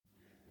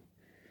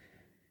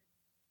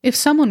If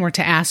someone were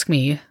to ask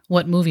me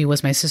what movie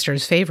was my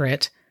sister's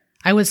favorite,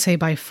 I would say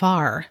by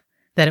far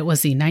that it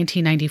was the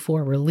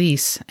 1994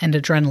 release and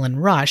adrenaline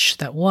rush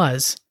that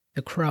was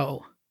The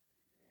Crow.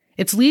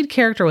 Its lead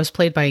character was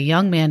played by a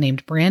young man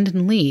named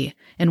Brandon Lee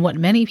in what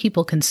many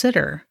people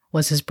consider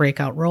was his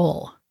breakout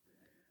role.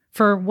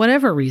 For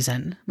whatever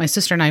reason, my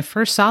sister and I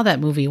first saw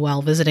that movie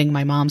while visiting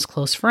my mom's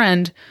close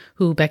friend,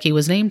 who Becky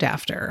was named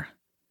after.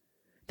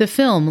 The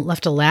film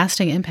left a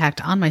lasting impact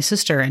on my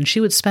sister, and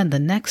she would spend the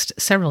next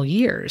several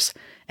years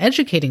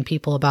educating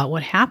people about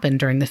what happened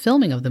during the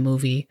filming of the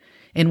movie,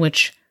 in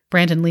which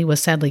Brandon Lee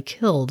was sadly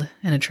killed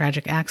in a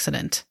tragic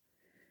accident.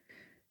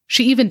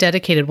 She even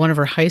dedicated one of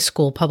her high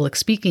school public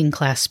speaking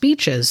class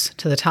speeches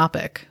to the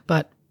topic,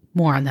 but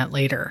more on that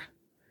later.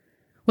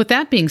 With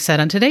that being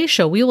said, on today's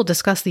show, we will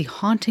discuss the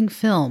haunting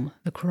film,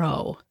 The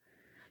Crow.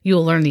 You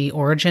will learn the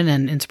origin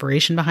and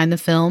inspiration behind the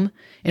film,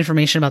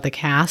 information about the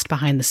cast,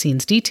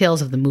 behind-the-scenes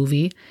details of the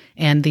movie,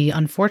 and the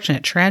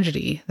unfortunate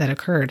tragedy that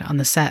occurred on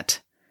the set.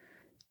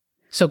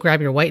 So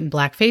grab your white and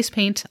black face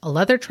paint, a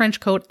leather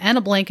trench coat, and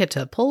a blanket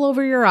to pull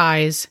over your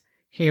eyes.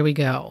 Here we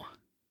go.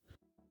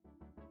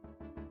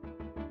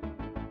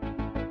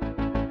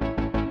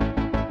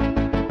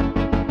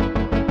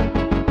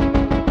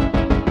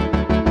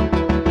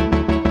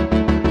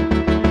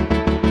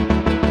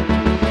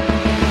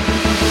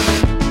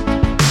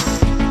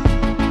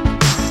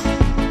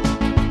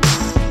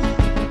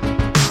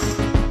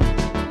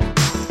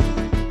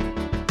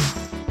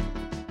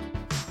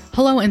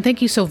 Hello, and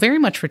thank you so very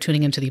much for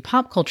tuning into the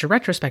Pop Culture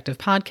Retrospective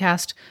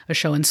Podcast, a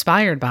show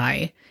inspired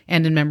by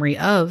and in memory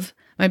of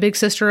my big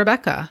sister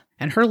Rebecca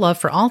and her love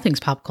for all things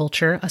pop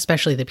culture,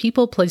 especially the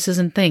people, places,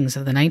 and things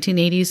of the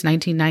 1980s,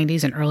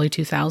 1990s, and early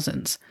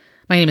 2000s.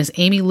 My name is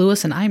Amy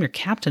Lewis, and I am your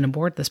captain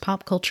aboard this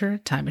pop culture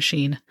time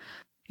machine.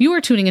 You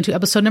are tuning into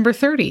episode number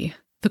 30,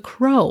 The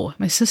Crow,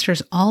 my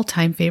sister's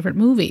all-time favorite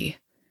movie.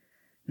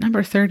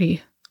 Number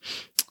 30.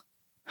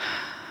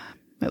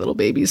 My little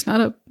baby's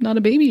not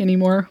a baby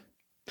anymore.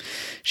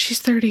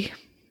 She's 30.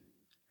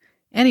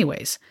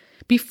 Anyways,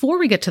 before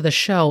we get to the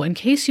show, in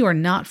case you are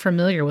not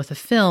familiar with the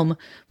film,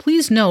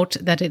 please note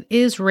that it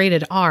is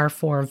rated R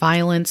for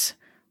violence,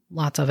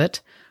 lots of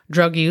it,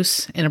 drug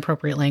use,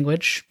 inappropriate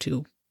language,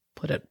 to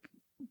put it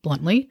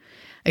bluntly,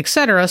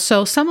 etc.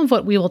 So some of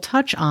what we will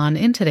touch on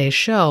in today's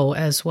show,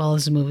 as well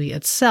as the movie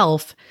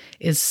itself,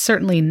 is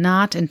certainly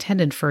not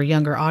intended for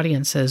younger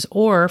audiences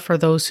or for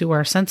those who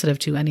are sensitive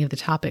to any of the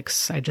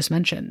topics I just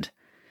mentioned.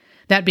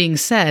 That being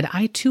said,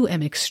 I too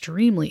am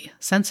extremely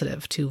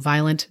sensitive to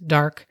violent,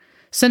 dark,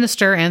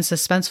 sinister, and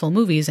suspenseful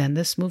movies, and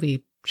this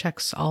movie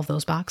checks all of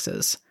those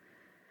boxes.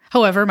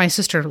 However, my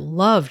sister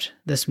loved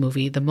this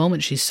movie the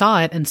moment she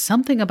saw it, and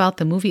something about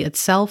the movie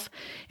itself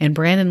and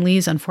Brandon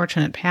Lee's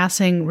unfortunate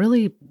passing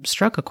really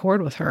struck a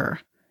chord with her.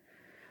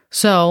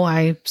 So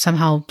I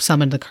somehow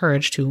summoned the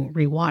courage to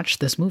rewatch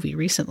this movie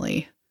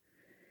recently.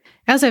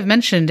 As I've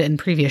mentioned in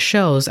previous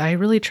shows, I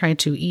really try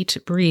to eat,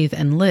 breathe,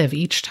 and live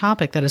each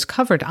topic that is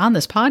covered on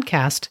this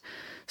podcast,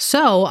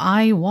 so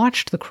I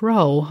watched The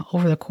Crow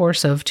over the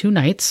course of 2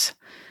 nights.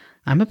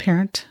 I'm a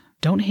parent,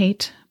 don't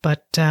hate,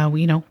 but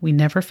we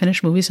never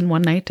finish movies in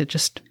one night. It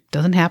just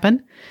doesn't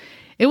happen.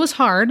 It was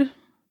hard,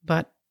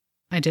 but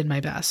I did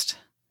my best.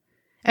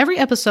 Every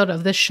episode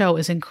of this show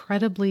is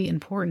incredibly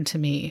important to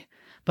me,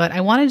 but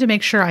I wanted to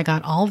make sure I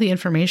got all the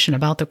information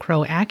about The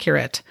Crow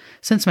accurate,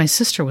 since my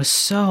sister was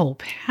so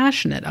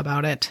passionate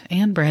about it,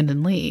 and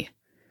Brandon Lee.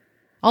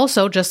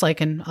 Also, just like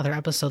in other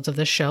episodes of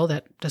this show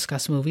that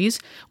discuss movies,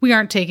 we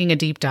aren't taking a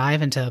deep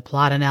dive into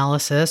plot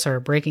analysis or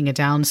breaking it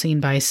down scene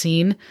by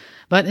scene,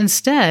 but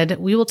instead,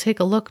 we will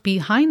take a look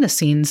behind the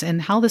scenes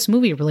and how this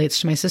movie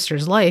relates to my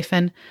sister's life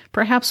and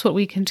perhaps what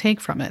we can take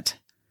from it.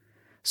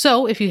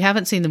 So, if you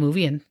haven't seen the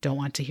movie and don't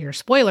want to hear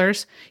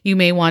spoilers, you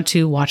may want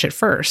to watch it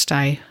first.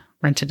 I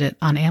rented it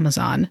on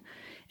Amazon,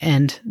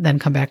 and then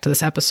come back to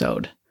this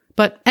episode.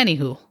 But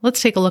anywho, let's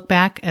take a look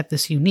back at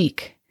this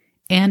unique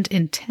and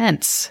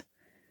intense,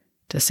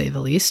 to say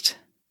the least,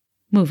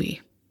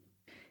 movie.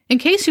 In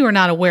case you are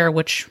not aware,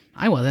 which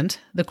I wasn't,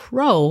 The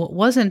Crow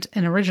wasn't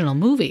an original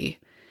movie.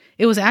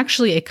 It was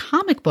actually a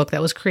comic book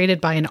that was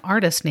created by an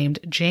artist named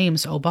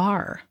James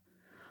O'Barr.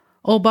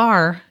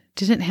 O'Barr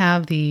didn't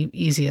have the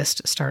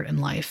easiest start in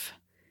life.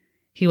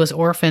 He was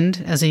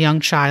orphaned as a young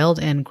child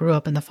and grew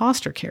up in the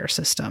foster care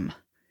system.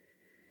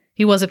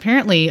 He was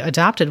apparently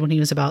adopted when he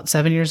was about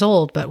 7 years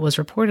old, but was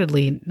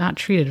reportedly not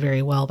treated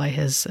very well by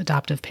his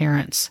adoptive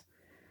parents.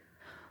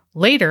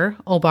 Later,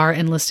 O'Barr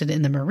enlisted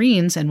in the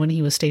Marines, and when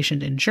he was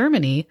stationed in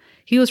Germany,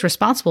 he was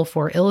responsible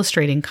for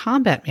illustrating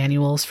combat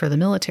manuals for the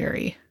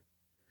military.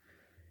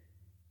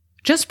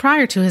 Just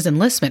prior to his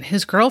enlistment,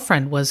 his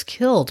girlfriend was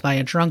killed by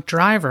a drunk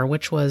driver,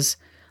 which was,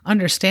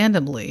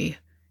 understandably,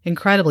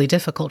 incredibly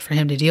difficult for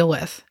him to deal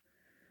with.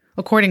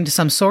 According to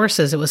some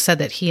sources, it was said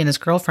that he and his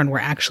girlfriend were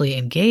actually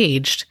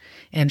engaged,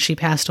 and she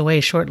passed away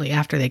shortly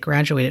after they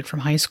graduated from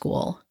high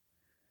school.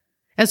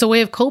 As a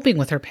way of coping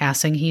with her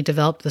passing, he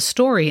developed the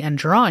story and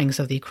drawings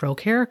of the Crow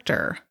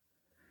character.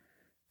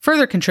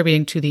 Further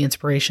contributing to the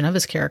inspiration of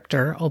his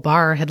character,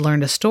 O'Barr had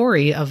learned a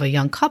story of a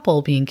young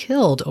couple being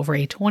killed over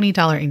a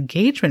 $20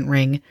 engagement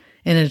ring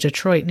in a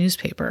Detroit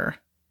newspaper.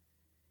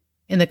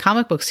 In the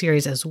comic book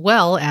series as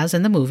well as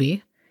in the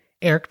movie,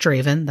 Eric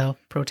Draven, the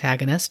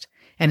protagonist,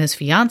 and his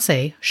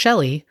fiancée,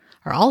 Shelley,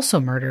 are also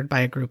murdered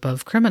by a group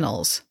of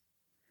criminals.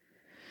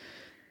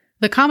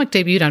 The comic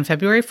debuted on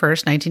February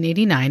 1st,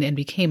 1989, and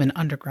became an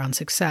underground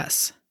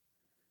success.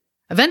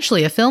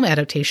 Eventually, a film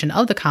adaptation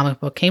of the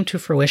comic book came to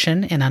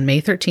fruition, and on May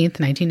 13th,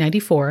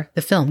 1994,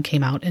 the film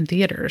came out in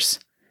theaters.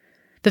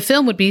 The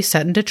film would be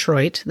set in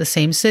Detroit, the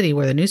same city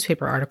where the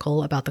newspaper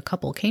article about the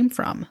couple came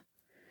from.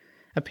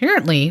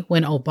 Apparently,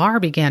 when O'Barr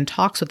began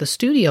talks with the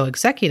studio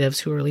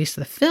executives who released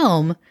the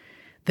film,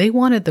 they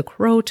wanted The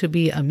Crow to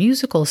be a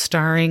musical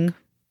starring,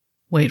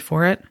 wait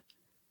for it,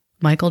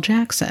 Michael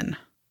Jackson.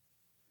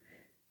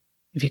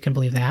 If you can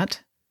believe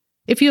that.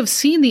 If you have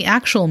seen the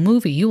actual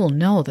movie, you will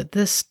know that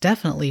this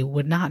definitely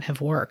would not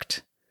have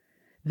worked.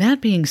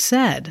 That being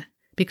said,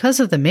 because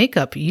of the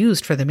makeup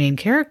used for the main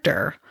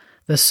character,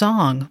 the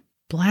song,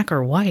 Black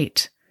or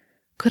White,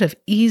 could have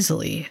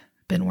easily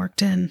been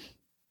worked in.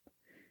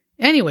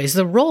 Anyways,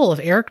 the role of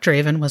Eric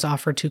Draven was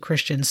offered to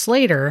Christian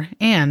Slater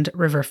and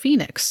River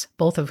Phoenix,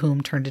 both of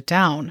whom turned it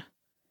down.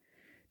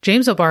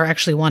 James O'Barr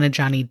actually wanted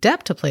Johnny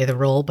Depp to play the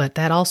role, but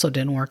that also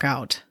didn't work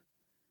out.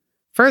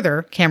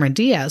 Further, Cameron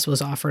Diaz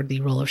was offered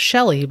the role of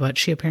Shelley, but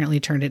she apparently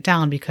turned it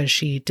down because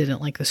she didn't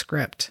like the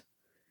script.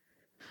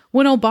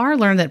 When O'Barr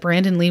learned that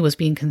Brandon Lee was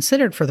being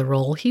considered for the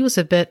role, he was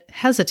a bit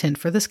hesitant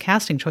for this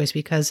casting choice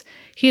because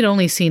he had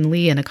only seen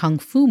Lee in a kung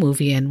fu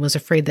movie and was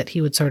afraid that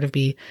he would sort of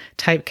be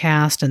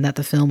typecast and that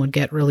the film would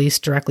get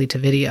released directly to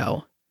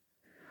video.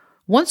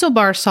 Once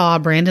O'Barr saw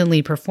Brandon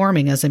Lee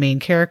performing as the main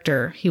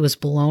character, he was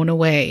blown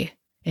away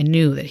and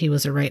knew that he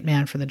was the right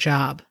man for the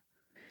job.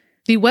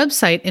 The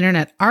website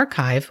Internet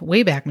Archive,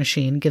 Wayback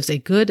Machine, gives a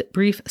good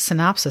brief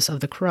synopsis of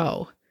The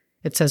Crow.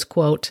 It says,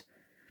 quote,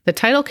 "The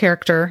title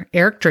character,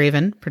 Eric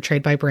Draven,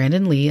 portrayed by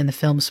Brandon Lee in the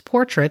film's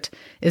Portrait,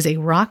 is a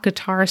rock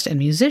guitarist and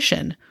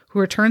musician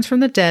who returns from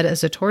the dead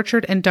as a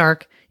tortured and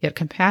dark, yet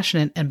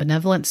compassionate and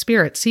benevolent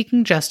spirit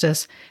seeking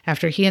justice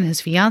after he and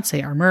his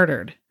fiancée are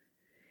murdered.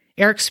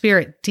 Eric's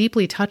spirit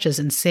deeply touches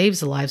and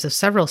saves the lives of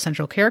several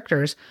central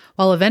characters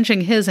while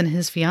avenging his and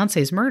his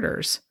fiancée's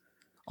murders,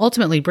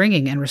 ultimately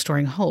bringing and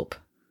restoring hope."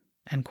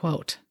 End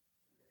quote.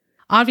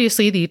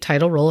 Obviously, the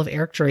title role of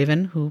Eric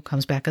Draven, who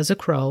comes back as a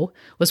crow,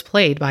 was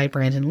played by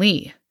Brandon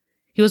Lee.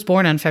 He was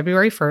born on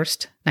February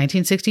 1st,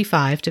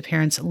 1965, to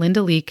parents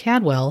Linda Lee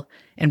Cadwell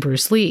and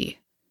Bruce Lee.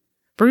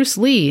 Bruce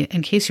Lee,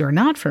 in case you're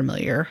not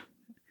familiar,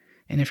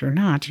 and if you're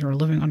not, you're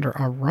living under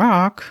a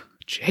rock,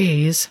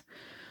 jeez,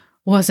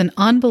 was an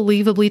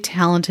unbelievably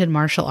talented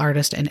martial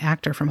artist and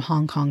actor from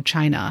Hong Kong,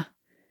 China.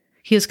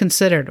 He is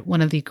considered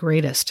one of the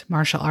greatest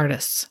martial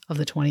artists of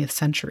the 20th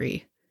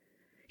century.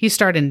 He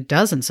starred in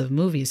dozens of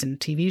movies and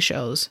TV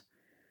shows.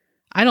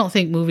 I don't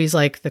think movies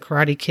like The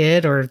Karate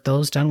Kid or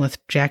those done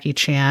with Jackie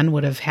Chan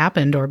would have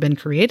happened or been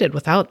created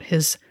without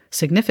his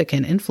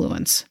significant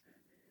influence.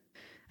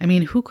 I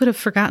mean, who could have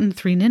forgotten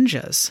Three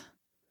Ninjas?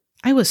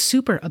 I was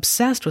super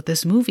obsessed with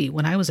this movie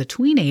when I was a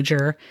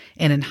teenager,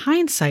 and in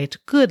hindsight,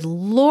 good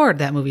lord,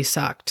 that movie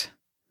sucked.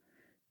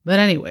 But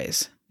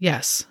anyways,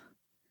 yes.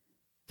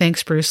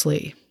 Thanks, Bruce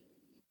Lee.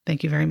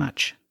 Thank you very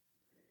much.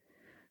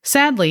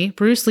 Sadly,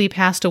 Bruce Lee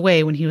passed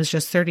away when he was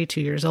just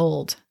 32 years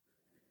old.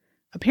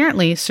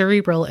 Apparently,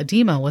 cerebral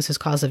edema was his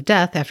cause of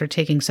death after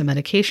taking some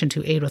medication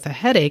to aid with a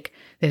headache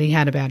that he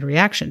had a bad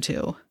reaction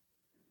to.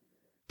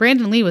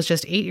 Brandon Lee was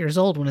just 8 years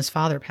old when his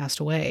father passed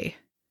away.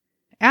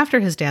 After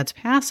his dad's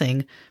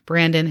passing,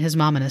 Brandon, his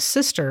mom, and his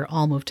sister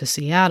all moved to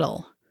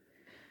Seattle.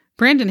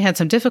 Brandon had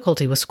some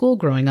difficulty with school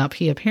growing up.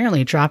 He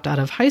apparently dropped out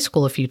of high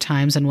school a few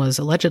times and was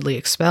allegedly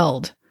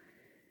expelled.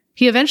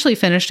 He eventually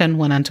finished and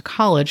went on to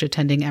college,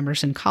 attending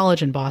Emerson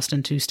College in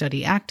Boston to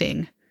study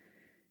acting.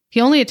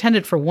 He only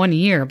attended for 1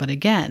 year, but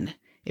again,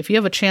 if you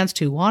have a chance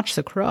to watch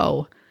The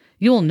Crow,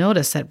 you will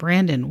notice that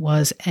Brandon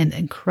was an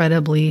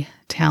incredibly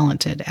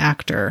talented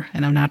actor,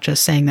 and I'm not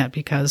just saying that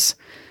because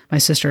my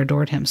sister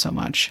adored him so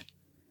much.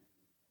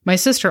 My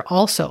sister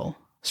also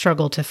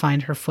struggled to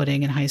find her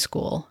footing in high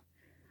school.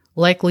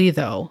 Like Lee,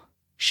 though,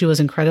 she was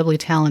incredibly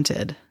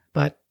talented,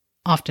 but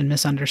often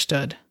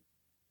misunderstood.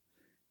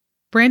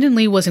 Brandon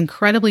Lee was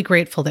incredibly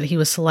grateful that he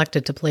was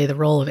selected to play the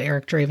role of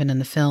Eric Draven in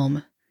the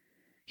film.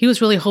 He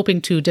was really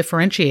hoping to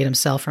differentiate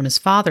himself from his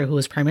father, who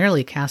was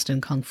primarily cast in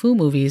kung fu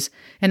movies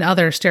and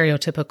other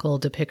stereotypical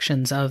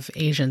depictions of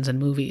Asians in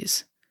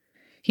movies.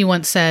 He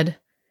once said,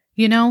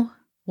 "You know,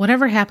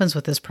 whatever happens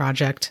with this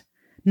project,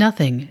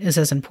 nothing is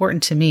as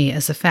important to me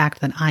as the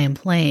fact that I am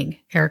playing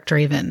Eric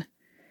Draven.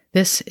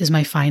 This is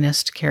my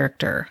finest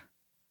character."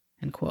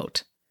 End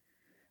quote.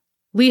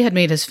 Lee had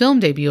made his film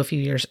debut a few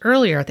years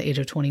earlier at the age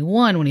of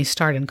 21 when he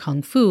starred in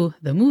Kung Fu,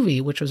 the movie,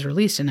 which was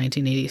released in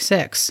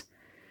 1986.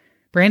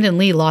 Brandon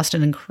Lee lost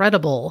an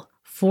incredible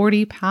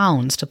 40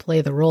 pounds to play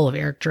the role of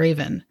Eric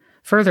Draven,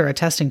 further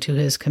attesting to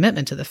his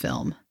commitment to the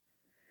film.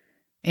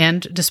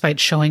 And despite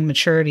showing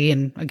maturity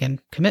and, again,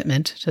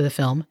 commitment to the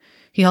film,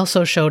 he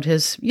also showed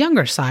his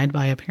younger side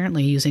by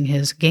apparently using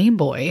his Game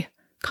Boy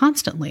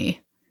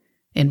constantly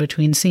in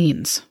between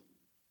scenes.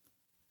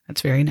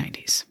 That's very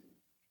 90s.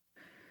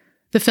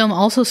 The film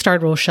also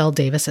starred Rochelle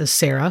Davis as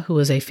Sarah, who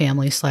was a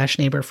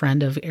family/neighbor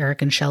friend of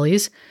Eric and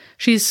Shelley's.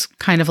 She's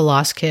kind of a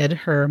lost kid.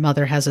 Her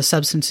mother has a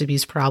substance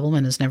abuse problem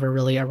and is never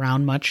really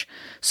around much.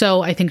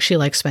 So I think she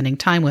likes spending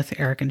time with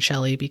Eric and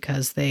Shelley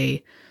because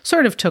they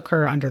sort of took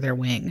her under their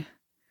wing.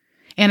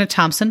 Anna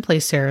Thompson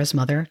plays Sarah's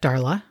mother,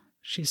 Darla.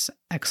 She's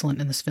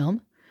excellent in this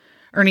film.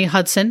 Ernie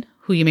Hudson,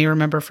 who you may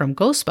remember from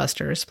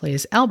Ghostbusters,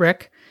 plays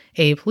Albrick,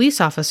 a police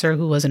officer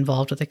who was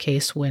involved with a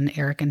case when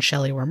Eric and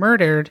Shelley were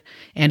murdered,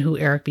 and who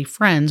Eric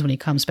befriends when he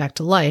comes back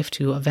to life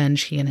to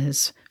avenge he and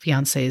his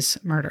fiance's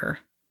murder.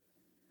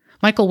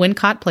 Michael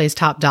Wincott plays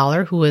Top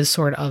Dollar, who is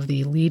sort of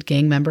the lead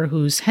gang member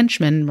whose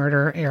henchmen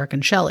murder Eric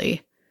and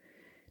Shelley.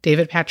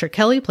 David Patrick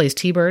Kelly plays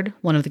T-Bird,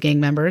 one of the gang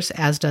members,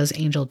 as does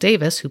Angel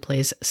Davis, who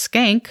plays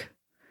Skank.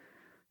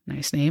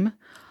 Nice name.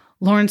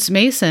 Lawrence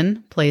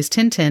Mason plays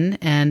Tintin,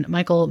 and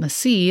Michael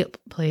Massey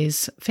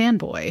plays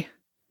Fanboy.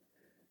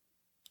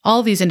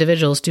 All these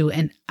individuals do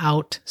an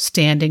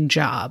outstanding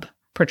job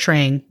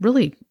portraying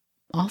really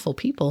awful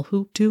people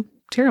who do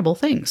terrible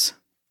things.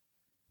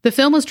 The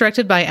film was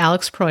directed by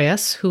Alex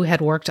Proyas, who had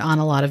worked on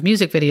a lot of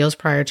music videos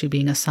prior to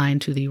being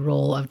assigned to the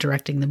role of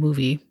directing the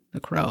movie,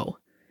 The Crow.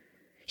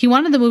 He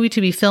wanted the movie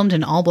to be filmed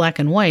in all black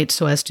and white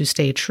so as to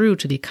stay true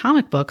to the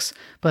comic books,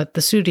 but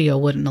the studio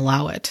wouldn't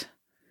allow it.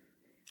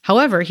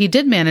 However, he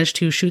did manage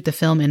to shoot the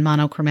film in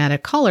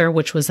monochromatic color,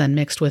 which was then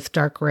mixed with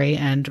dark gray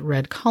and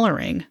red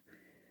coloring.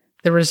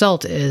 The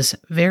result is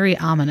very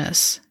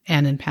ominous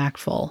and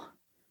impactful.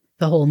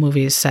 The whole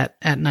movie is set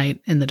at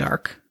night in the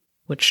dark,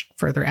 which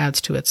further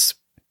adds to its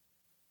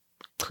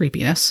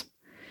creepiness.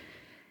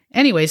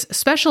 Anyways,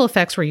 special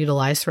effects were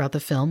utilized throughout the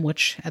film,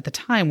 which at the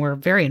time were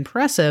very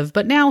impressive,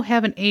 but now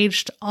haven't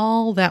aged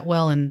all that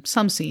well in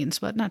some scenes,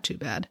 but not too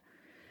bad.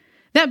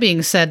 That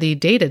being said, the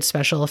dated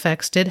special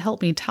effects did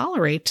help me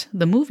tolerate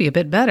the movie a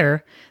bit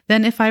better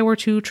than if I were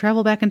to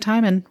travel back in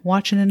time and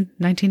watch it in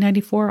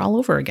 1994 all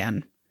over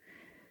again.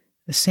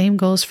 The same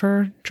goes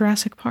for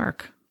Jurassic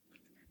Park.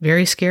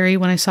 Very scary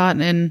when I saw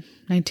it in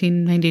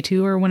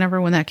 1992 or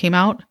whenever when that came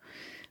out,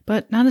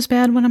 but not as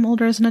bad when I'm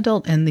older as an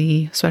adult, and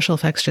the special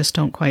effects just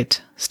don't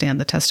quite stand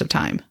the test of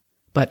time.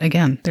 But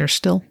again, they're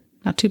still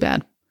not too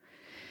bad.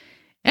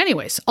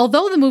 Anyways,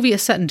 although the movie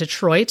is set in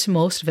Detroit,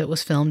 most of it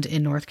was filmed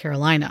in North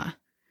Carolina.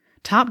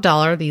 Top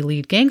Dollar, the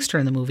lead gangster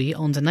in the movie,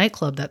 owns a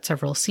nightclub that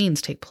several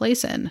scenes take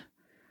place in.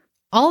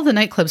 All of the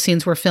nightclub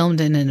scenes were filmed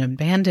in an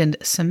abandoned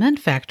cement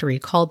factory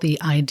called the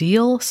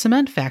Ideal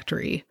Cement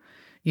Factory.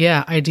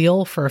 Yeah,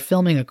 ideal for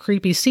filming a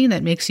creepy scene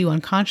that makes you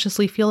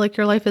unconsciously feel like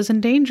your life is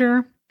in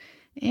danger.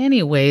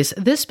 Anyways,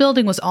 this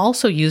building was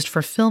also used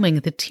for filming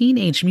the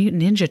Teenage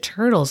Mutant Ninja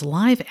Turtles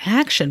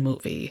live-action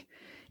movie.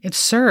 It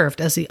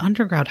served as the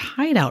underground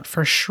hideout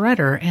for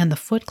Shredder and the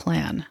Foot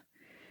Clan.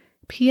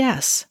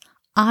 P.S.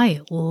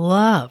 I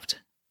loved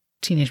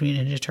Teenage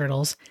Mutant Ninja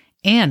Turtles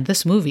and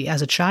this movie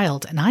as a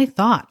child, and I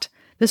thought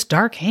this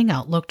dark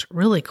hangout looked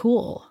really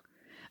cool.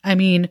 I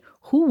mean,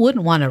 who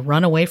wouldn't want to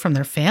run away from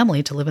their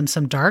family to live in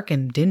some dark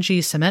and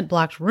dingy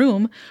cement-blocked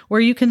room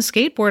where you can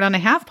skateboard on a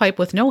half-pipe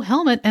with no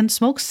helmet and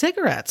smoke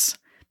cigarettes?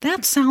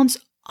 That sounds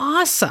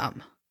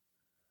awesome.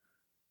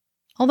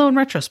 Although in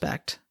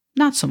retrospect,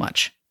 not so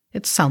much.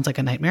 It sounds like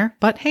a nightmare,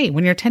 but hey,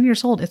 when you're 10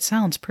 years old, it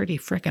sounds pretty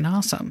frickin'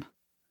 awesome.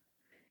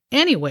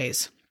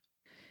 Anyways,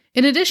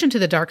 in addition to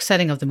the dark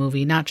setting of the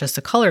movie, not just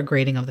the color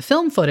grading of the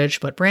film footage,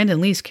 but Brandon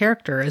Lee's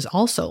character is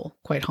also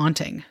quite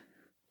haunting.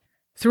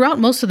 Throughout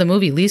most of the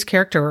movie, Lee's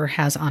character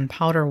has on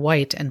powder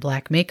white and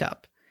black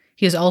makeup.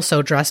 He is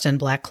also dressed in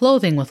black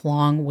clothing with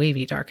long,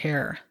 wavy dark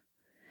hair.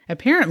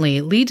 Apparently,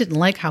 Lee didn't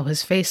like how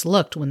his face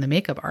looked when the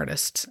makeup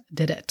artists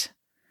did it.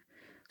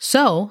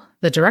 So,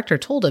 the director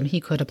told him he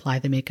could apply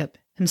the makeup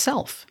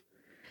himself.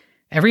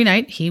 Every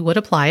night, he would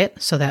apply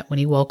it so that when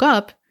he woke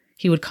up,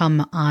 he would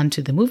come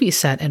onto the movie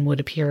set and would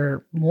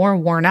appear more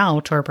worn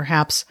out, or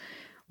perhaps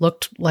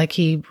looked like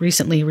he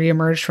recently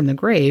reemerged from the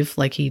grave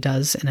like he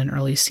does in an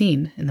early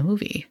scene in the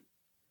movie.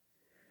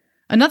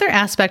 Another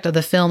aspect of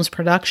the film's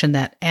production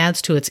that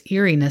adds to its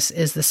eeriness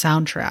is the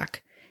soundtrack.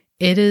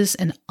 It is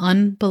an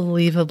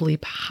unbelievably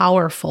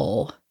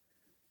powerful,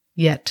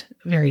 yet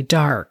very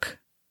dark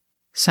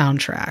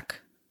soundtrack.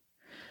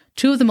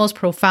 Two of the most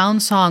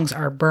profound songs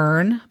are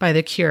Burn by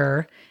The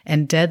Cure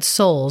and Dead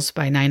Souls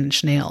by Nine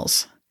Inch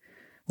Nails,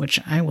 which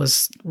I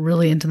was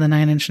really into the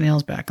Nine Inch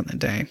Nails back in the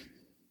day.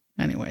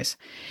 Anyways,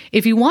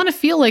 if you want to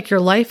feel like your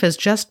life is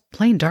just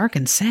plain dark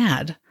and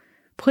sad,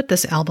 put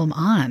this album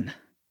on.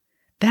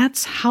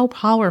 That's how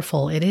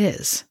powerful it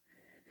is.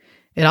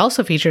 It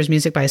also features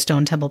music by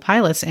Stone Temple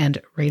Pilots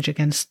and Rage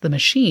Against the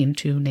Machine,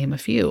 to name a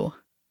few.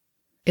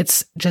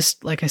 It's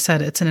just, like I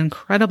said, it's an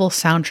incredible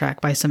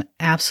soundtrack by some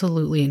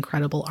absolutely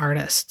incredible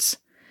artists.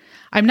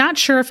 I'm not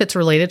sure if it's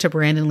related to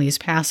Brandon Lee's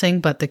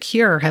passing, but The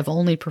Cure have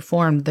only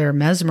performed their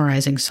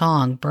mesmerizing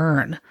song,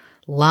 Burn,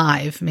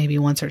 live maybe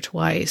once or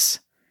twice.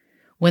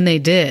 When they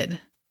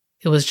did,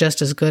 it was just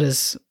as good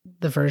as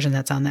the version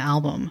that's on the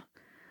album.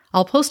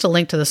 I'll post a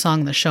link to the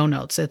song in the show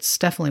notes. It's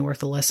definitely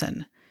worth a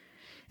listen.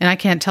 And I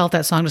can't tell if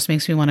that song just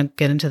makes me want to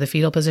get into the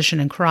fetal position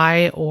and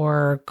cry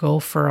or go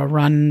for a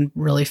run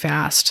really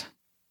fast.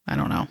 I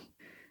don't know.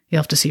 You'll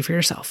have to see for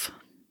yourself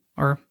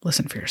or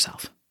listen for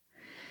yourself.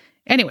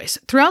 Anyways,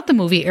 throughout the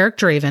movie, Eric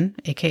Draven,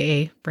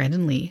 aka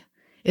Brandon Lee,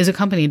 is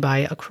accompanied by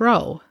a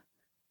crow.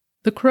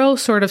 The crow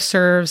sort of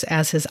serves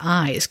as his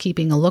eyes,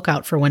 keeping a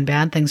lookout for when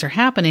bad things are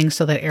happening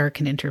so that Eric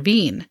can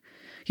intervene.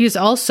 He is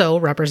also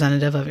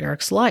representative of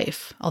Eric's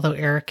life. Although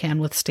Eric can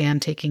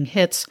withstand taking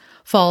hits,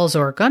 falls,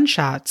 or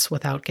gunshots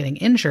without getting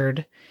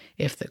injured,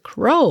 if the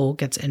crow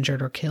gets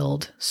injured or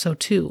killed, so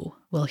too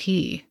will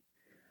he.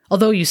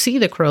 Although you see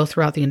the crow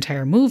throughout the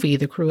entire movie,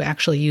 the crew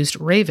actually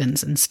used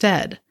ravens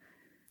instead.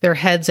 Their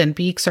heads and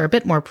beaks are a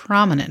bit more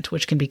prominent,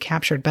 which can be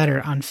captured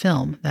better on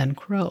film than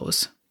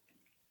crows.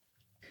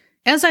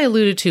 As I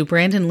alluded to,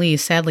 Brandon Lee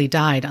sadly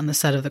died on the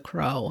set of The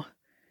Crow.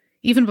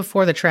 Even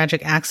before the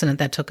tragic accident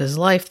that took his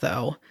life,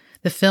 though,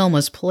 the film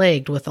was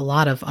plagued with a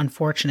lot of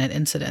unfortunate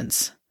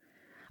incidents.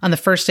 On the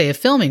first day of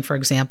filming, for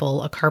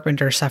example, a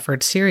carpenter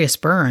suffered serious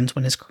burns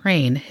when his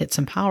crane hit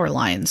some power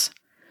lines.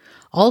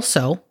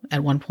 Also,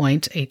 at one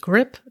point, a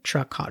grip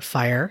truck caught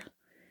fire.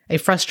 A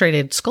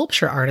frustrated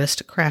sculpture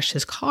artist crashed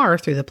his car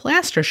through the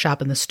plaster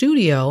shop in the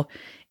studio,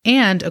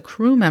 and a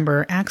crew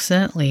member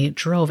accidentally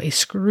drove a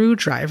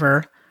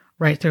screwdriver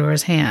right through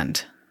his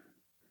hand.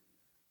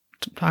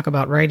 Talk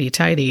about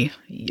righty-tighty.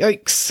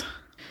 Yikes.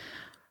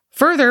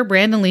 Further,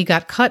 Brandon Lee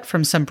got cut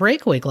from some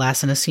breakaway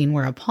glass in a scene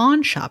where a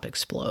pawn shop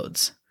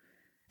explodes.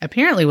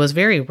 Apparently, it was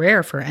very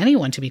rare for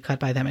anyone to be cut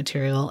by that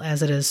material,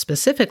 as it is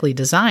specifically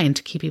designed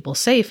to keep people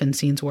safe in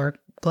scenes where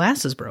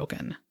glass is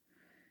broken.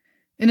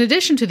 In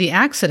addition to the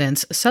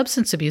accidents,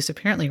 substance abuse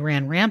apparently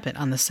ran rampant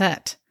on the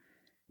set.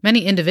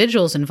 Many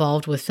individuals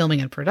involved with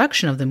filming and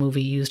production of the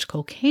movie used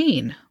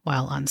cocaine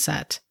while on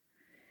set.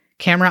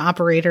 Camera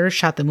operators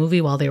shot the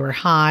movie while they were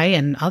high,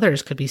 and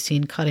others could be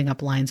seen cutting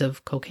up lines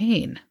of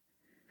cocaine.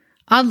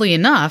 Oddly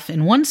enough,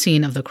 in one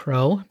scene of The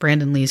Crow,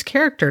 Brandon Lee's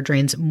character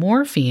drains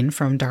morphine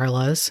from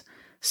Darla's,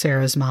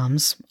 Sarah's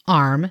mom's,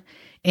 arm,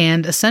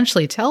 and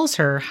essentially tells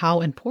her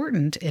how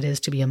important it is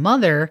to be a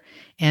mother,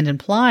 and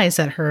implies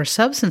that her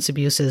substance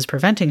abuse is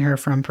preventing her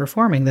from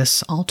performing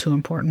this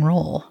all-too-important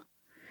role.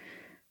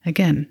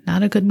 Again,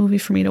 not a good movie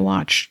for me to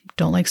watch.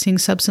 Don't like seeing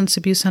substance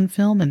abuse on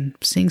film, and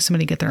seeing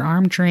somebody get their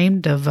arm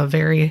drained of a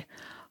very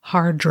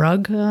hard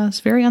drug is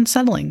very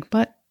unsettling,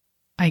 but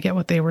I get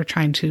what they were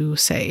trying to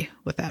say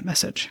with that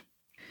message.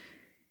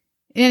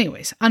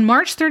 Anyways, on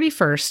March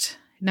 31st,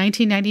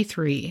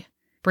 1993,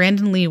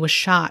 Brandon Lee was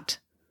shot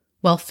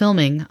while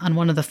filming on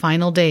one of the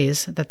final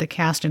days that the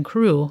cast and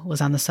crew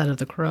was on the set of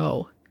The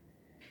Crow.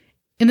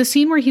 In the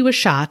scene where he was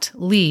shot,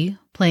 Lee,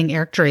 playing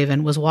Eric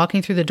Draven, was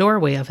walking through the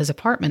doorway of his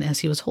apartment as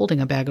he was holding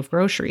a bag of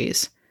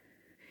groceries.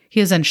 He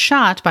is then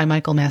shot by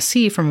Michael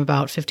Massee from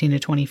about 15 to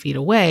 20 feet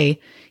away.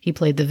 He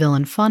played the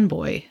villain Fun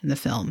Boy in the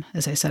film,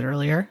 as I said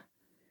earlier.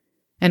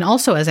 And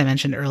also, as I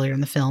mentioned earlier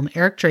in the film,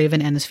 Eric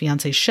Draven and his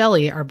fiancée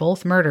Shelley are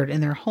both murdered in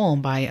their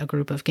home by a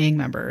group of gang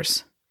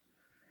members.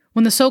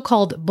 When the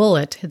so-called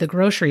bullet hit the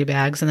grocery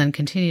bags and then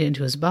continued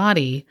into his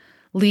body,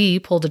 Lee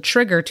pulled a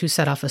trigger to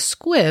set off a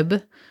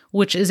squib,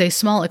 which is a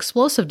small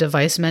explosive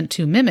device meant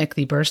to mimic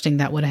the bursting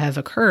that would have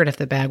occurred if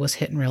the bag was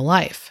hit in real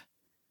life.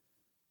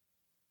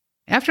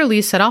 After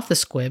Lee set off the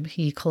squib,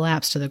 he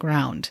collapsed to the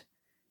ground.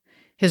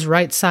 His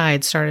right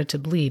side started to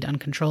bleed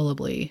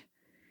uncontrollably.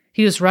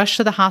 He was rushed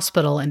to the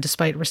hospital, and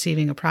despite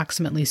receiving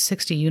approximately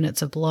 60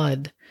 units of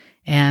blood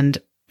and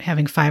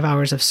having 5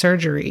 hours of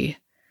surgery,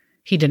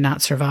 he did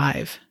not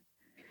survive.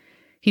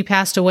 He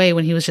passed away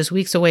when he was just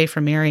weeks away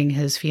from marrying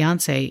his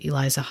fiancée,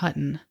 Eliza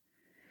Hutton.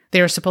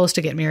 They were supposed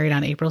to get married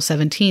on April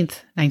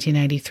 17th,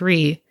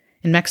 1993,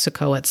 in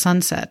Mexico at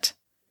sunset.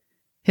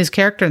 His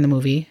character in the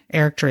movie,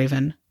 Eric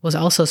Draven, was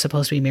also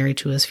supposed to be married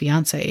to his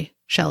fiancée,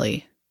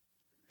 Shelley.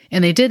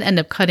 And they did end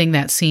up cutting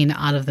that scene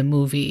out of the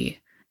movie.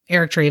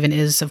 Eric Draven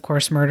is, of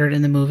course, murdered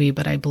in the movie,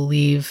 but I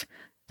believe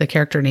the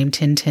character named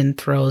Tintin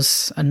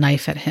throws a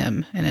knife at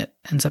him and it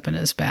ends up in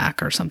his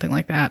back or something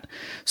like that.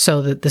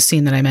 So the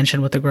scene that I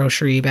mentioned with the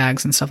grocery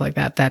bags and stuff like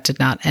that, that did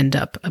not end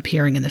up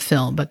appearing in the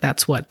film, but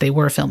that's what they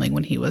were filming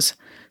when he was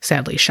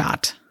sadly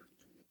shot.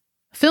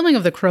 Filming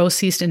of The Crow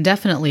ceased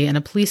indefinitely, and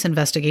a police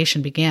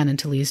investigation began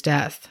into Lee's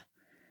death.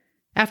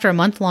 After a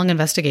month-long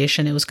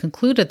investigation, it was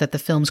concluded that the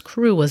film's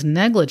crew was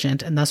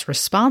negligent and thus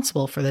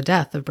responsible for the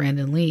death of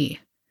Brandon Lee.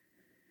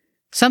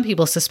 Some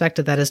people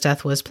suspected that his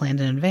death was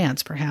planned in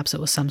advance. Perhaps it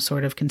was some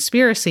sort of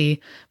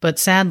conspiracy, but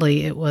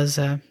sadly, it was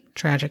a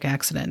tragic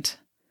accident.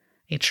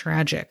 A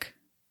tragic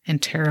and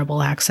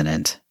terrible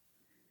accident.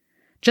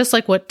 Just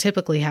like what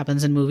typically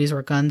happens in movies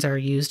where guns are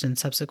used and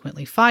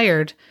subsequently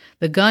fired,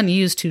 the gun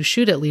used to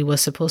shoot at Lee was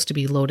supposed to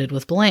be loaded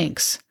with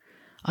blanks.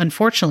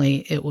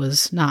 Unfortunately, it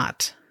was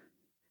not.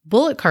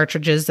 Bullet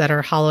cartridges that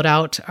are hollowed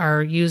out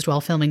are used while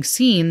filming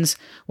scenes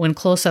when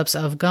close-ups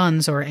of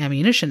guns or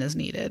ammunition is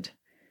needed.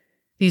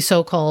 These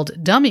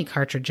so-called dummy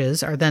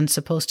cartridges are then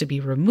supposed to be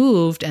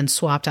removed and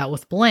swapped out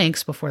with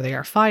blanks before they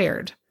are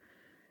fired.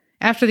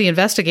 After the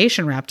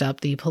investigation wrapped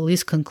up, the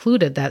police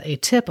concluded that a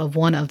tip of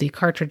one of the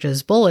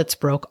cartridge's bullets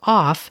broke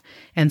off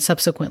and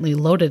subsequently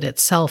loaded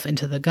itself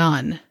into the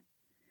gun.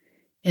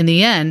 In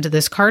the end,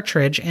 this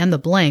cartridge and the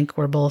blank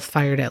were both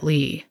fired at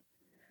Lee.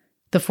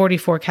 The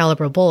 .44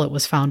 caliber bullet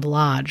was found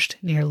lodged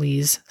near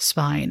Lee's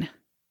spine.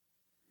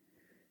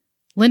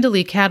 Linda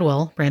Lee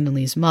Cadwell, Brandon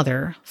Lee's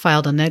mother,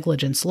 filed a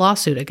negligence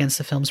lawsuit against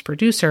the film's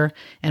producer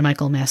and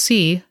Michael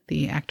Massey,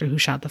 the actor who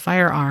shot the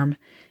firearm,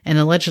 and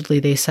allegedly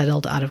they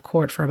settled out of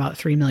court for about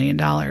 $3 million.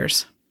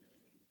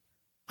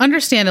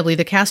 Understandably,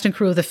 the cast and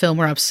crew of the film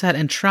were upset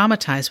and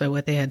traumatized by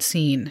what they had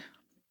seen.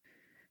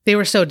 They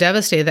were so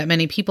devastated that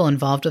many people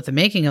involved with the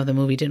making of the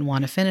movie didn't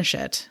want to finish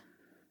it.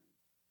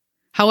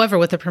 However,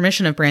 with the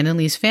permission of Brandon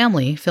Lee's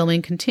family,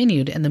 filming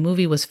continued and the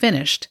movie was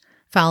finished,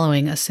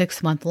 following a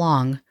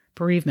 6-month-long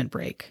bereavement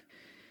break.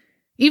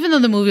 Even though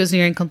the movie was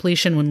nearing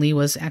completion when Lee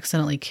was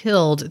accidentally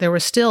killed, there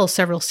were still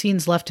several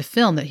scenes left to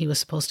film that he was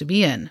supposed to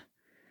be in.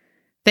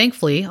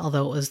 Thankfully,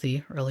 although it was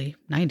the early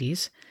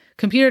 90s,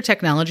 computer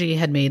technology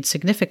had made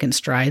significant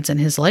strides and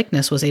his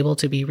likeness was able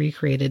to be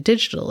recreated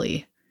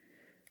digitally.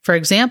 For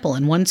example,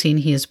 in one scene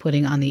he is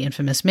putting on the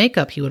infamous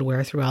makeup he would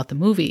wear throughout the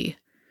movie.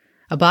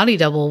 A body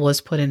double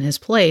was put in his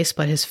place,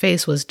 but his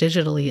face was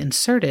digitally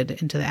inserted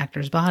into the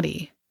actor's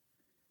body.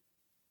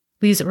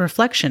 Lee's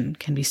reflection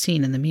can be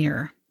seen in the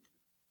mirror.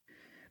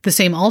 The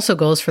same also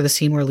goes for the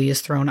scene where Lee is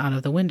thrown out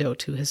of the window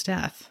to his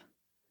death.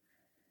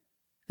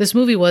 This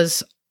movie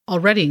was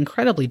already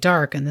incredibly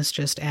dark, and this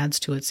just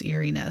adds to its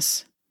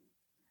eeriness.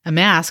 A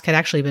mask had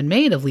actually been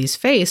made of Lee's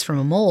face from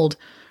a mold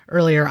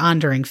earlier on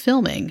during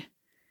filming,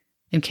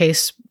 in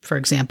case, for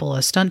example,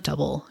 a stunt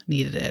double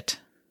needed it.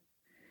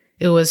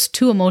 It was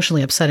too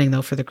emotionally upsetting,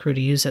 though, for the crew to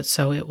use it,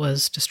 so it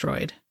was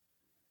destroyed.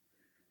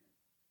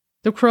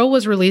 The Crow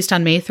was released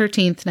on May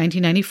 13th,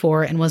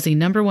 1994, and was the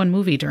 #1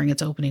 movie during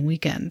its opening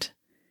weekend.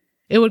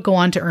 It would go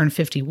on to earn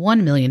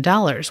 $51 million,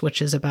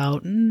 which is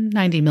about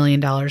 $90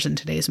 million in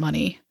today's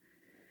money.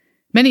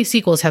 Many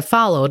sequels have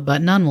followed,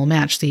 but none will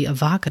match the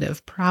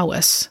evocative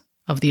prowess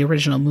of the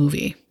original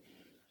movie.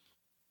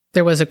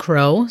 There was A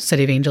Crow,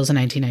 City of Angels in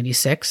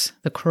 1996,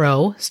 The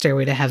Crow,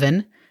 Stairway to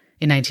Heaven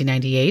in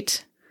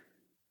 1998,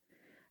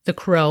 The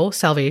Crow,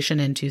 Salvation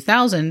in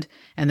 2000,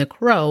 and The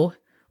Crow,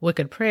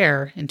 Wicked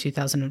Prayer in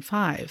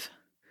 2005.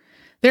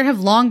 There have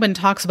long been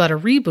talks about a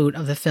reboot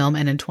of the film,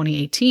 and in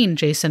 2018,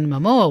 Jason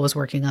Momoa was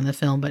working on the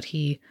film, but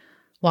he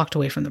walked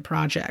away from the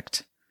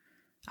project.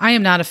 I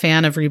am not a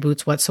fan of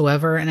reboots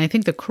whatsoever, and I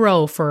think The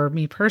Crow, for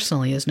me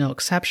personally, is no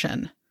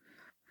exception.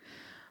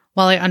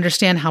 While I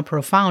understand how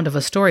profound of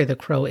a story The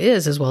Crow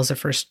is, as well as the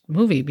first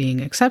movie being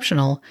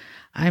exceptional,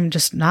 I'm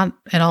just not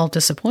at all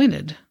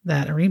disappointed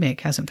that a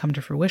remake hasn't come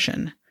to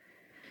fruition.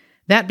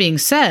 That being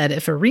said,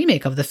 if a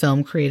remake of the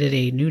film created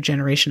a new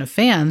generation of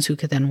fans who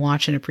could then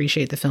watch and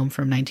appreciate the film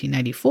from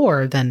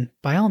 1994, then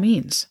by all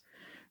means,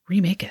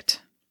 remake it.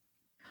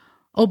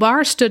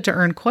 O'Barr stood to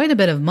earn quite a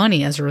bit of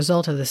money as a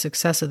result of the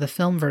success of the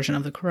film version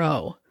of The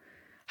Crow.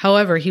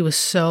 However, he was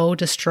so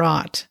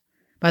distraught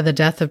by the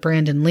death of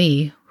Brandon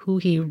Lee, who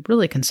he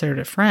really considered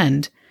a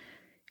friend,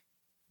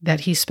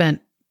 that he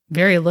spent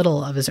very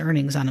little of his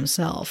earnings on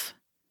himself.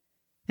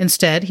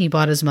 Instead, he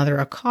bought his mother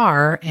a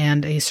car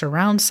and a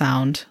surround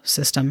sound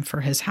system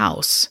for his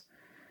house,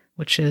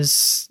 which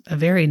is a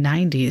very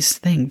 90s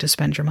thing to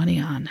spend your money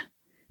on.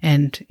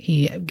 And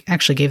he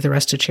actually gave the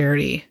rest to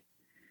charity.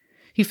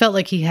 He felt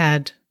like he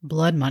had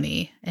blood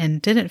money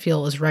and didn't feel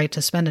it was right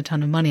to spend a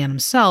ton of money on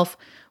himself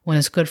when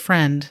his good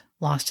friend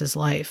lost his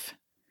life.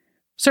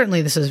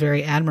 Certainly this is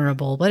very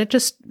admirable, but it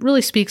just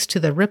really speaks to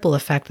the ripple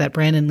effect that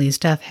Brandon Lee's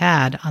death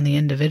had on the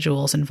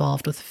individuals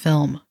involved with the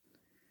film.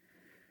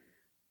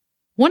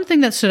 One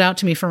thing that stood out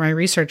to me from my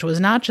research was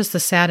not just the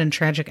sad and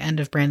tragic end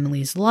of Brandon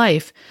Lee's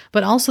life,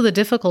 but also the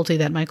difficulty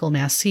that Michael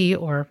Massey,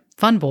 or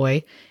Fun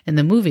Boy, in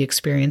the movie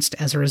experienced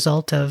as a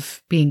result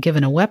of being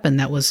given a weapon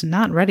that was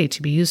not ready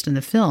to be used in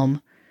the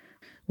film,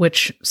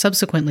 which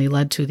subsequently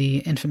led to the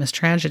infamous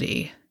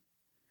tragedy.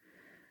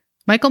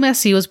 Michael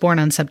Massey was born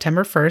on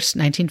September 1st,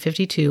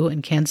 1952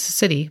 in Kansas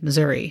City,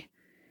 Missouri.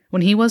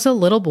 When he was a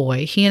little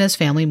boy, he and his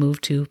family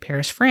moved to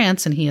Paris,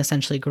 France, and he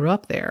essentially grew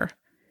up there.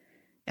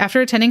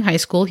 After attending high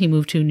school, he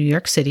moved to New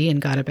York City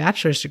and got a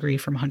bachelor's degree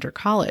from Hunter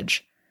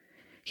College.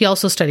 He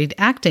also studied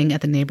acting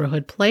at the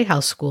neighborhood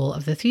Playhouse School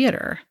of the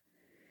Theater.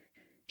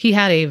 He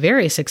had a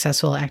very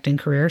successful acting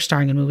career,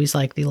 starring in movies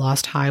like The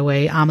Lost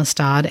Highway,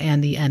 Amistad,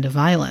 and The End of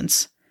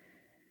Violence.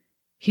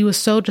 He was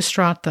so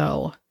distraught,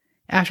 though,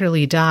 after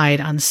Lee died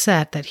on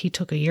set that he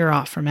took a year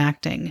off from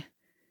acting.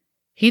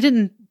 He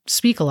didn't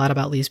speak a lot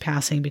about Lee's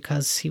passing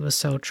because he was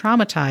so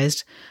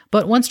traumatized,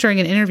 but once during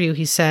an interview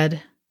he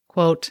said,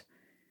 quote,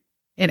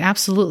 "It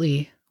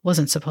absolutely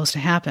wasn't supposed to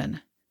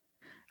happen.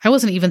 I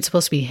wasn't even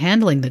supposed to be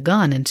handling the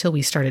gun until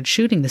we started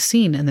shooting the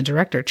scene and the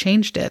director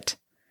changed it.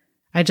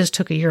 I just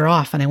took a year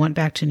off and I went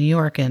back to New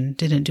York and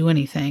didn't do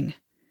anything.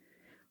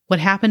 What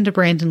happened to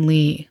Brandon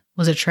Lee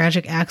was a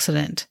tragic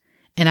accident,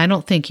 and I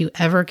don't think you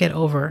ever get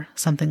over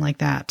something like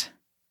that."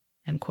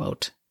 End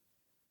quote.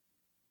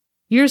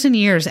 Years and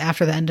years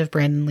after the end of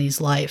Brandon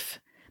Lee's life,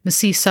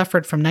 Massey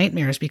suffered from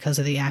nightmares because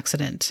of the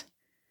accident.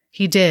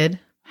 He did,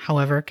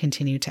 however,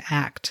 continue to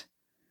act.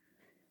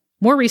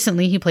 More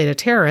recently, he played a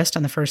terrorist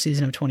on the first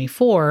season of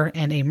 24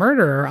 and a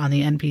murderer on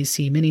the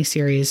NBC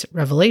miniseries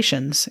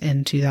Revelations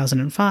in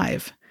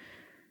 2005,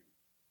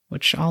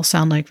 which all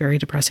sound like very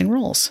depressing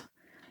roles.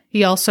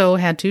 He also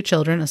had 2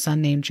 children, a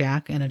son named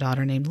Jack and a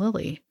daughter named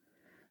Lily.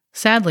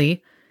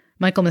 Sadly,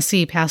 Michael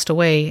Massey passed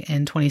away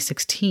in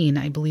 2016.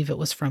 I believe it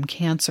was from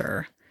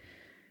cancer.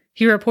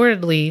 He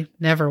reportedly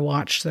never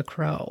watched The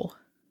Crow.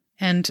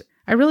 And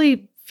I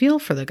really feel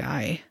for the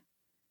guy.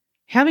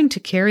 Having to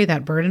carry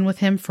that burden with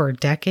him for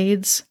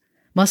decades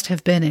must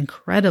have been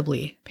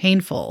incredibly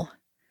painful.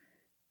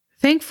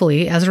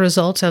 Thankfully, as a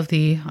result of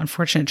the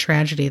unfortunate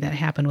tragedy that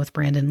happened with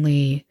Brandon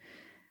Lee,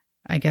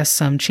 I guess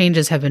some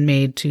changes have been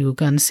made to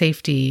gun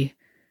safety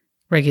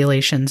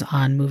regulations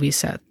on movie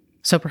sets.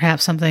 So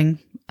perhaps something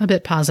a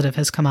bit positive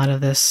has come out of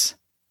this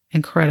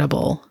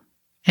incredible,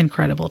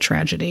 incredible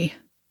tragedy.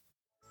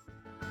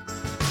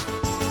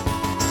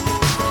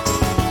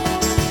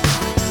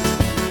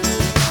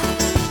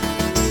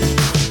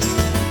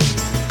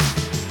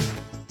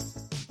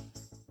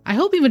 I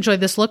hope you've enjoyed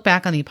this look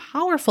back on the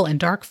powerful and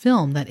dark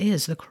film that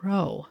is The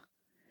Crow.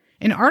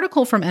 An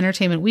article from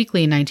Entertainment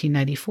Weekly in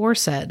 1994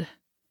 said,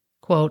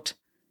 quote,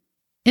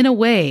 "In a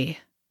way,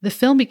 the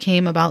film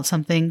became about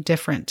something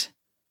different,"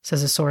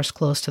 says a source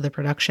close to the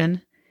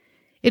production.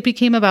 "It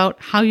became about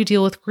how you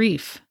deal with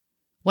grief.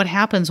 What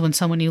happens when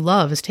someone you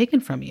love is taken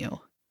from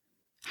you?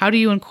 How do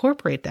you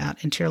incorporate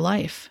that into your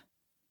life?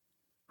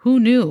 Who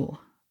knew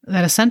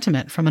that a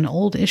sentiment from an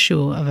old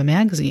issue of a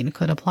magazine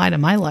could apply to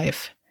my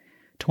life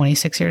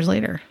 26 years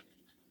later?"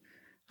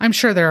 I'm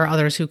sure there are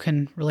others who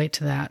can relate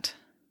to that.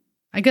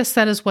 I guess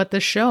that is what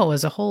this show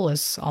as a whole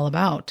is all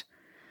about.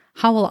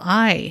 How will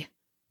I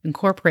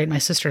incorporate my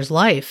sister's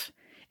life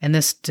and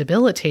this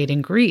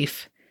debilitating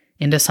grief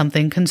into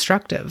something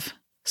constructive,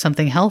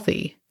 something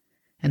healthy,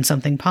 and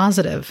something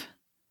positive?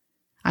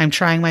 I'm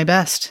trying my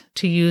best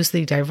to use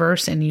the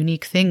diverse and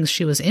unique things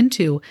she was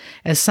into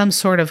as some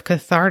sort of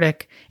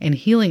cathartic and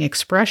healing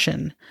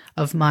expression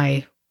of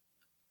my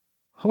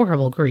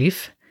horrible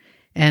grief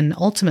and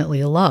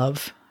ultimately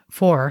love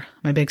for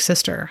my big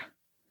sister.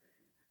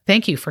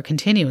 Thank you for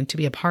continuing to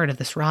be a part of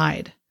this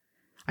ride.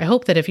 I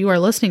hope that if you are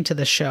listening to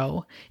this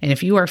show, and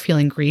if you are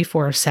feeling grief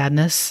or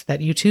sadness,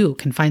 that you too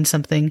can find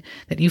something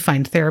that you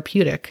find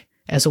therapeutic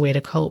as a way to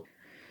cope.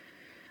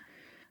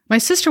 My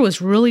sister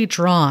was really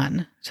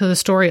drawn to the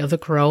story of The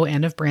Crow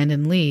and of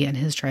Brandon Lee and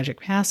his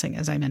tragic passing,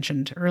 as I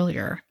mentioned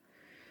earlier.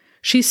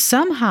 She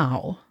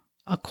somehow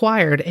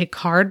acquired a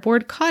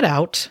cardboard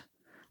cutout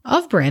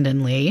of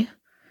Brandon Lee,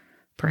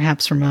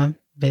 perhaps from a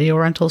video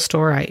rental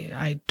store.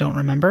 I don't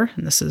remember.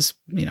 And this is,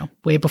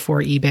 way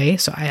before eBay.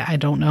 So I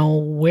don't know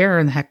where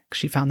in the heck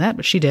she found that,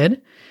 but she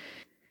did.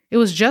 It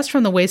was just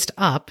from the waist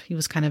up. He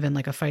was kind of in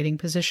like a fighting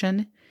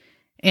position.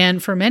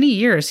 And for many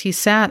years, he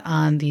sat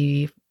on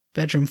the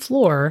bedroom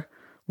floor,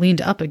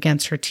 leaned up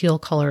against her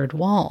teal-colored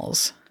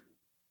walls.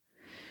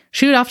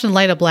 She would often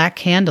light a black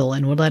candle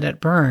and would let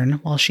it burn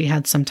while she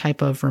had some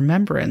type of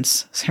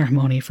remembrance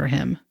ceremony for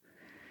him.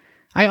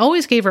 I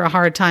always gave her a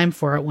hard time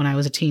for it when I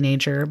was a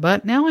teenager,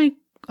 but now I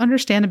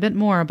understand a bit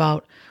more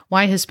about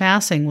why his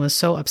passing was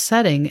so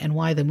upsetting and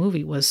why the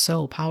movie was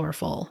so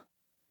powerful.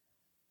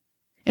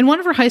 In one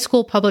of her high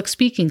school public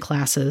speaking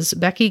classes,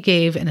 Becky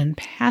gave an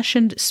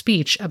impassioned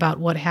speech about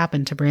what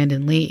happened to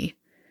Brandon Lee.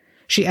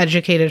 She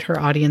educated her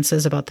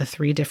audiences about the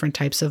 3 different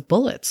types of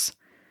bullets.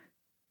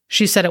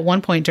 She said at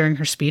one point during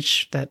her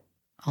speech that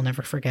I'll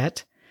never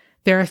forget,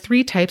 "There are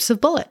 3 types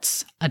of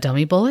bullets: a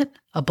dummy bullet,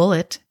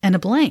 and a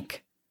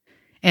blank."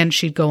 And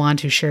she'd go on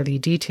to share the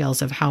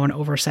details of how an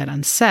oversight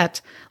on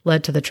set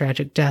led to the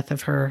tragic death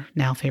of her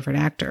now favorite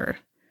actor.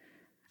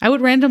 I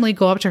would randomly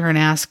go up to her and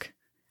ask,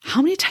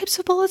 "How many types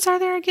of bullets are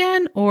there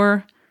again?"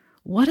 Or,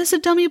 "What is a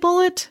dummy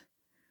bullet?"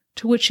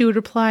 To which she would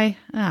reply,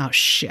 "Oh,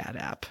 shut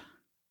up."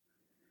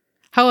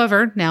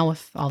 However, now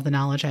with all the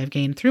knowledge I've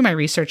gained through my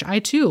research, I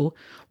too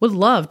would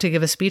love to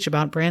give a speech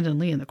about Brandon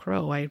Lee and The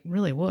Crow. I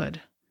really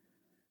would.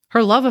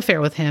 Her love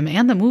affair with him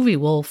and the movie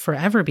will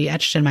forever be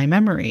etched in my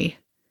memory.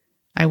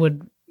 I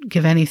would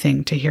give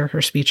anything to hear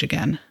her speech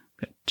again.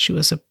 But she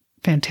was a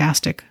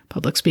fantastic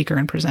public speaker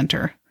and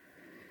presenter.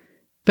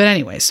 But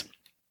anyways,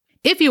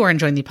 if you are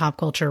enjoying the Pop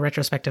Culture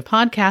Retrospective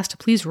podcast,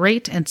 please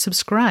rate and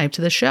subscribe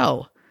to the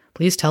show.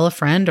 Please tell a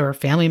friend or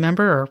family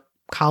member or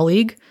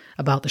colleague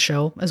about the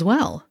show as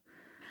well.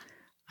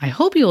 I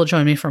hope you will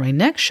join me for my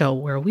next show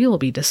where we will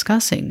be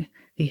discussing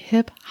the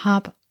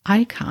hip-hop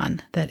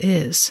icon that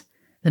is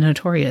the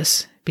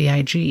Notorious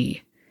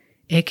B.I.G.,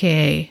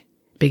 aka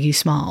Biggie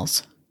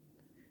Smalls.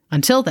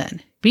 Until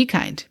then, be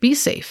kind, be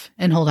safe,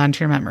 and hold on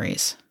to your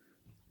memories.